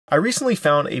I recently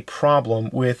found a problem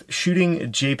with shooting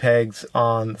JPEGs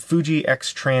on Fuji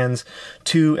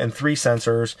X-Trans2 and 3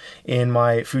 sensors in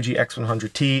my Fuji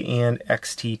X100T and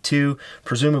X-T2.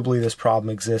 Presumably this problem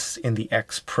exists in the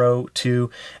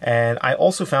X-Pro2, and I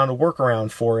also found a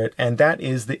workaround for it, and that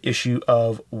is the issue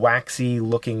of waxy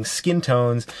looking skin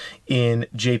tones in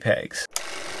JPEGs.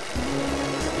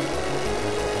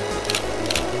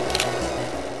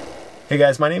 Hey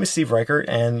guys, my name is Steve Reichert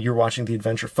and you're watching the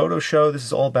Adventure Photo Show. This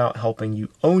is all about helping you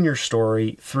own your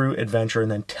story through adventure and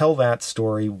then tell that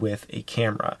story with a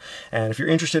camera. And if you're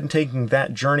interested in taking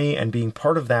that journey and being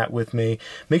part of that with me,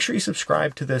 make sure you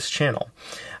subscribe to this channel.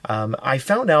 I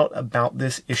found out about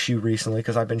this issue recently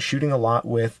because I've been shooting a lot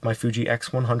with my Fuji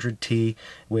X100T,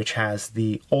 which has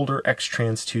the older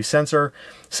X-Trans2 sensor,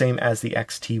 same as the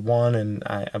X-T1 and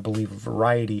I believe a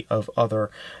variety of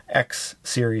other X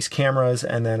series cameras.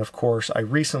 And then of course I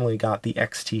recently got the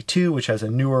X-T2, which has a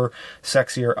newer,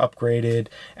 sexier, upgraded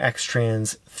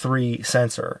X-Trans 3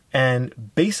 sensor.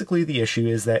 And basically the issue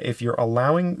is that if you're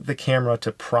allowing the camera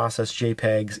to process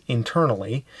JPEGs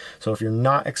internally, so if you're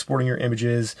not exporting your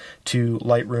images to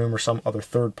Lightroom or some other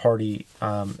third-party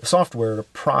software to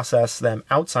process them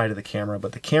outside of the camera,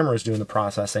 but the camera is doing the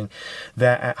processing,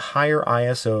 that at higher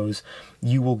ISOs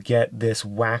you will get this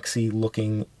waxy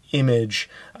looking image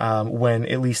when,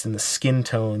 at least in the skin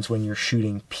tones, when you're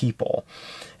shooting people.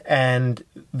 And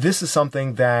this is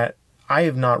something that I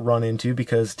have not run into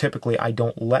because typically I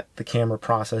don't let the camera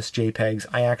process JPEGs.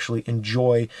 I actually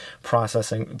enjoy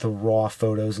processing the raw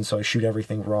photos, and so I shoot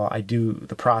everything raw. I do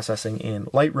the processing in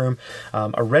Lightroom. A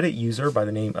Reddit user by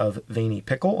the name of Veiny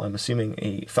Pickle, I'm assuming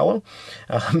a fellow,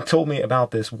 told me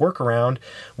about this workaround,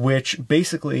 which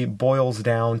basically boils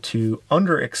down to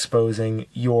underexposing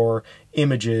your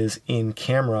images in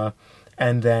camera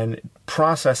and then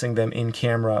processing them in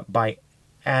camera by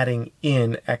adding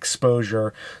in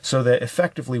exposure, so that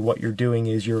effectively what you're doing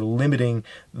is you're limiting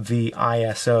the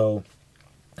ISO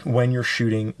when you're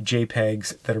shooting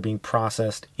JPEGs that are being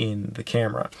processed in the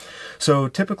camera. So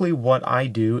typically what I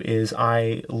do is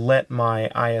I let my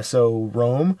ISO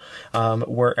roam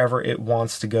wherever it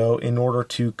wants to go in order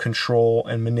to control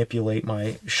and manipulate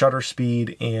my shutter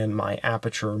speed and my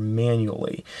aperture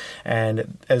manually.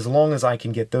 And as long as I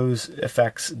can get those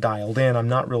effects dialed in, I'm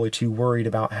not really too worried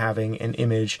about having an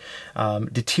image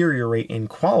deteriorate in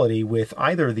quality with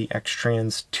either the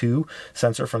X-Trans2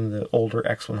 sensor from the older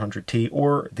X100T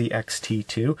or the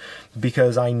X-T2,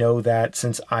 because I know that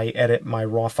since I edit my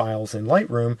raw files in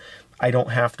Lightroom, I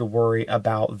don't have to worry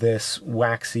about this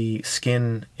waxy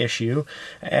skin issue.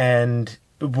 And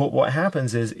what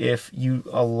happens is if you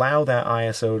allow that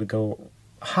ISO to go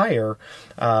higher,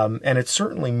 and it's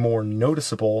certainly more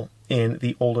noticeable in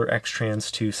the older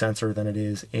X-Trans2 sensor than it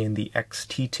is in the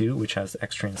X-T2, which has the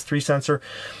X-Trans 3 sensor,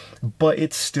 but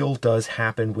it still does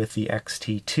happen with the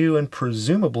X-T2, and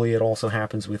presumably it also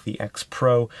happens with the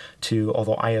X-Pro2,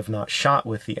 although I have not shot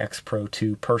with the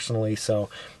X-Pro2 personally, so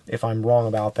if I'm wrong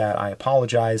about that, I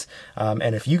apologize.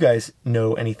 And if you guys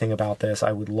know anything about this,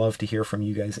 I would love to hear from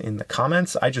you guys in the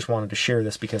comments. I just wanted to share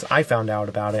this because I found out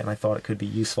about it and I thought it could be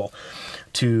useful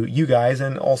to you guys,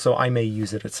 and also I may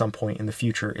use it at some point in the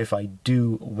future if I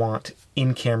do want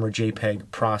in-camera JPEG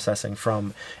processing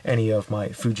from any of my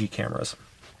Fuji cameras.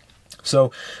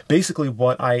 So basically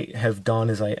what I have done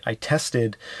is I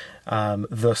tested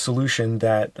the solution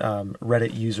that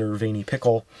Reddit user Veiny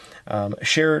Pickle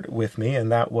shared with me,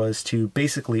 and that was to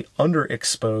basically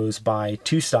underexpose by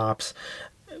 2 stops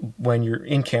when you're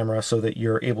in camera so that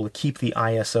you're able to keep the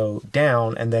ISO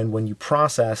down, and then when you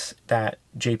process that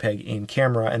JPEG in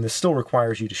camera, and this still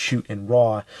requires you to shoot in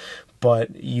RAW,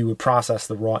 but you would process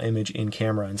the raw image in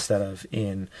camera instead of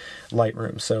in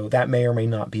Lightroom. So that may or may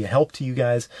not be a help to you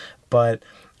guys, but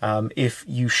if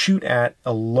you shoot at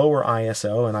a lower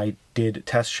ISO, and I did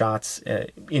test shots,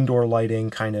 indoor lighting,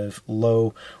 kind of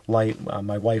low light.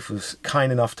 My wife was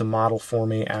kind enough to model for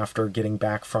me after getting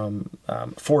back from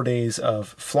 4 days of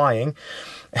flying,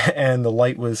 and the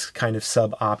light was kind of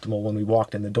suboptimal when we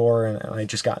walked in the door, and I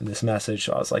just gotten this message,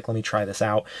 so I was like, let me try this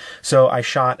out. So I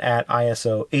shot at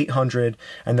ISO 800,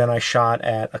 and then I shot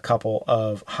at a couple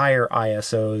of higher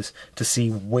ISOs to see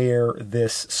where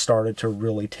this started to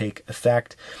really take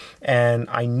effect. And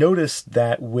I noticed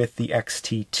that with the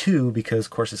X-T2, because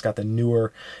of course it's got the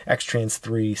newer X-Trans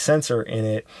 3 sensor in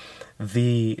it,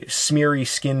 the smeary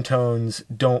skin tones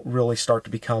don't really start to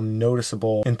become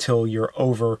noticeable until you're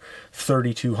over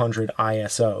 3200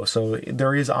 ISO. So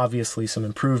there is obviously some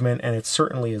improvement, and it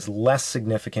certainly is less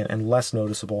significant and less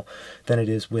noticeable than it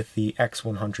is with the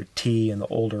X100T and the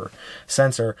older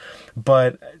sensor.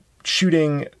 But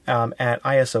shooting at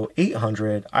ISO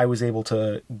 800, I was able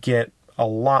to get a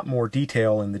lot more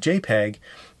detail in the JPEG,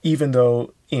 even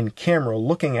though in camera,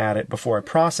 looking at it before I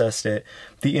processed it,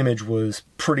 the image was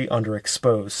pretty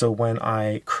underexposed. So when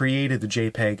I created the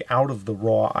JPEG out of the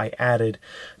RAW, I added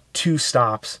 2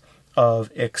 stops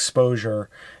of exposure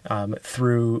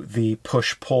through the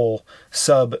push-pull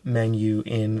sub-menu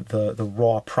in the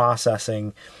RAW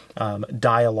processing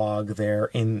dialog there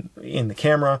in the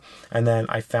camera, and then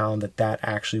I found that that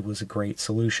actually was a great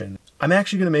solution. I'm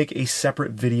actually going to make a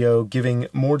separate video giving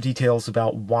more details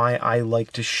about why I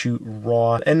like to shoot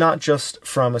RAW, and not just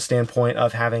from a standpoint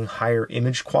of having higher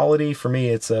image quality. For me,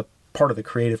 it's a part of the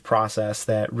creative process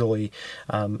that really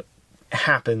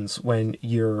happens when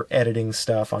you're editing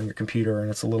stuff on your computer,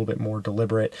 and it's a little bit more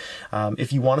deliberate.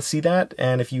 If you want to see that,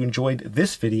 and if you enjoyed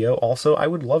this video also, I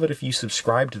would love it if you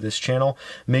subscribe to this channel.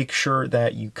 Make sure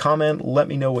that you comment, let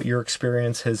me know what your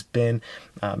experience has been.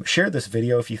 Share this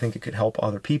video if you think it could help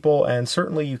other people, and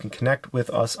certainly you can connect with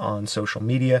us on social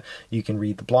media. You can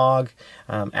read the blog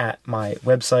at my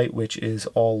website, which is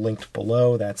all linked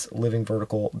below. That's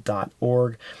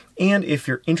livingvertical.org. And if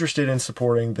you're interested in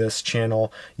supporting this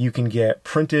channel, you can get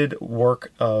printed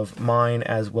work of mine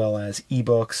as well as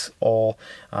ebooks, all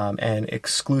and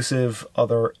exclusive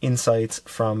other insights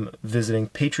from visiting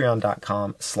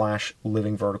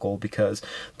patreon.com/livingvertical, because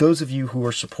those of you who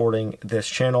are supporting this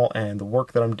channel and the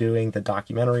work that I'm doing, the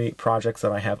documentary projects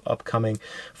that I have upcoming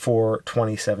for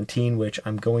 2017, which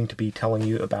I'm going to be telling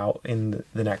you about in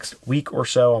the next week or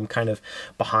so. I'm kind of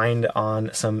behind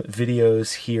on some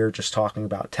videos here just talking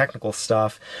about technical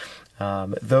stuff.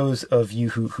 Those of you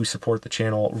who support the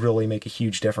channel really make a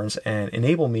huge difference and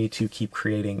enable me to keep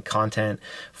creating content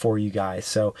for you guys.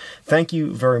 So thank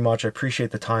you very much. I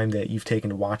appreciate the time that you've taken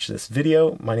to watch this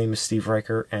video. My name is Steve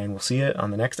Reichert, and we'll see you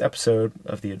on the next episode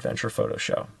of the Adventure Photo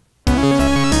Show.